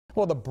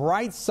Well, the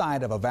bright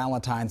side of a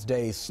Valentine's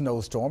Day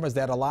snowstorm is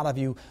that a lot of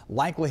you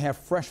likely have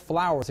fresh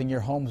flowers in your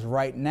homes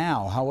right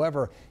now.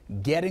 However,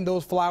 getting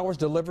those flowers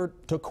delivered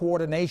took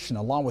coordination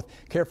along with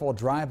careful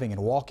driving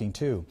and walking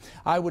too.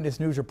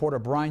 Eyewitness News reporter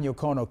Brian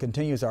Yokono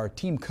continues our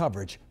team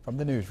coverage from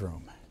the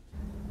newsroom.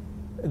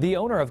 The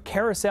owner of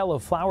Carousel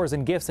of Flowers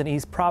and Gifts in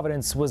East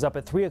Providence was up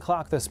at 3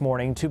 o'clock this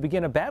morning to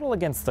begin a battle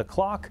against the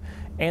clock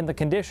and the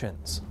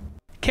conditions.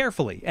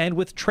 Carefully and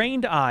with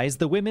trained eyes,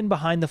 the women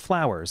behind the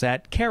flowers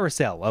at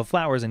Carousel of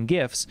Flowers and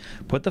Gifts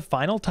put the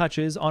final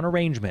touches on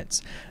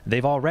arrangements.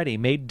 They've already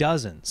made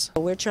dozens.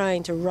 We're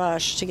trying to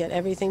rush to get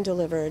everything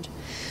delivered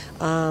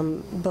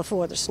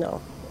before the snow.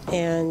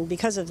 And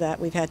because of that,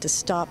 we've had to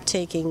stop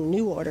taking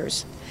new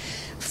orders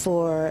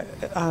for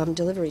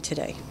delivery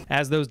today.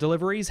 As those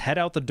deliveries head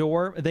out the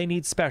door, they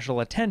need special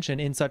attention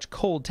in such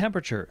cold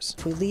temperatures.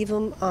 If we leave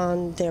them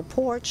on their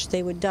porch,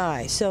 they would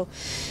die. So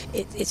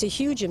it's a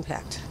huge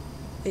impact.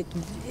 It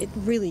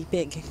really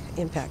big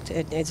impact.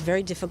 It's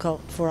very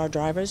difficult for our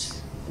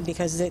drivers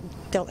because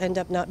they'll end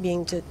up not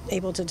being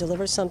able to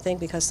deliver something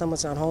because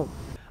someone's not home.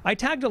 I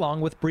tagged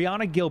along with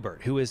Brianna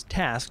Gilbert, who is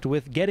tasked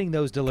with getting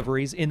those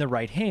deliveries in the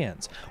right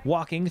hands,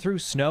 walking through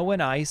snow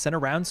and ice and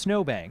around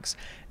snowbanks.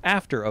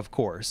 After, of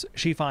course,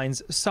 she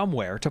finds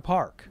somewhere to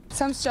park.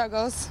 Some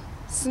struggles,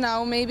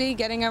 snow maybe,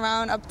 getting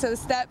around up to the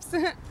steps.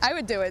 I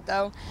would do it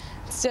though.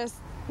 It's just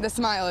the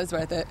smile is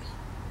worth it.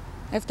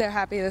 If they're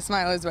happy, the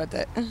smile is worth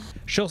it.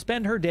 She'll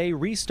spend her day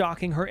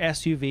restocking her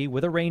SUV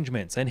with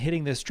arrangements and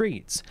hitting the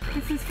streets.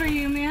 This is for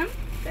you, ma'am.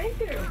 Thank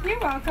you. You're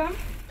welcome.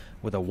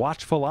 With a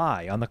watchful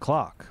eye on the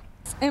clock.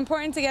 It's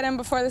important to get in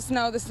before the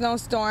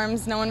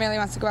snowstorms. No one really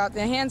wants to go out.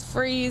 Their hands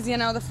freeze, you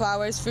know, the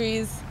flowers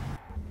freeze.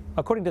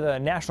 According to the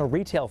National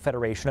Retail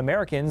Federation,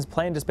 Americans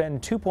plan to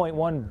spend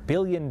 $2.1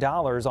 billion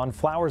on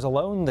flowers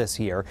alone this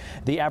year.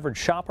 The average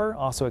shopper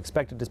also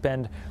expected to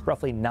spend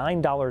roughly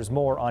 $9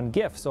 more on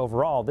gifts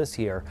overall this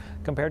year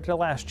compared to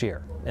last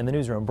year. In the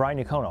newsroom,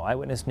 Brian Yokono,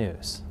 Eyewitness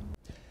News.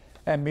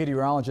 And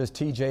meteorologist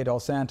TJ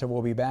Del Santo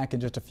will be back in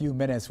just a few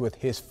minutes with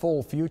his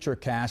full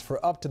futurecast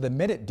for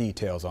up-to-the-minute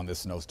details on this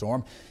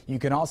snowstorm. You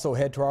can also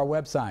head to our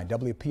website,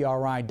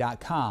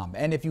 WPRI.com.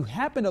 And if you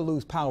happen to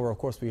lose power, of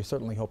course, we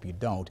certainly hope you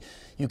don't,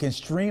 you can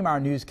stream our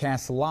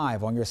newscasts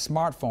live on your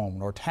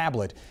smartphone or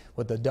tablet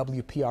with the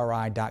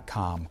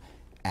WPRI.com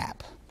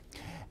app.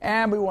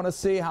 And we want to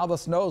see how the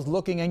snow is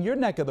looking in your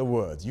neck of the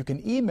woods. You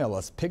can email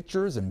us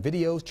pictures and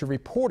videos to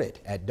report it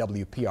at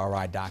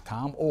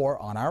WPRI.com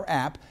or on our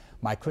app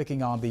by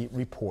clicking on the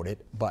Report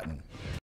It button.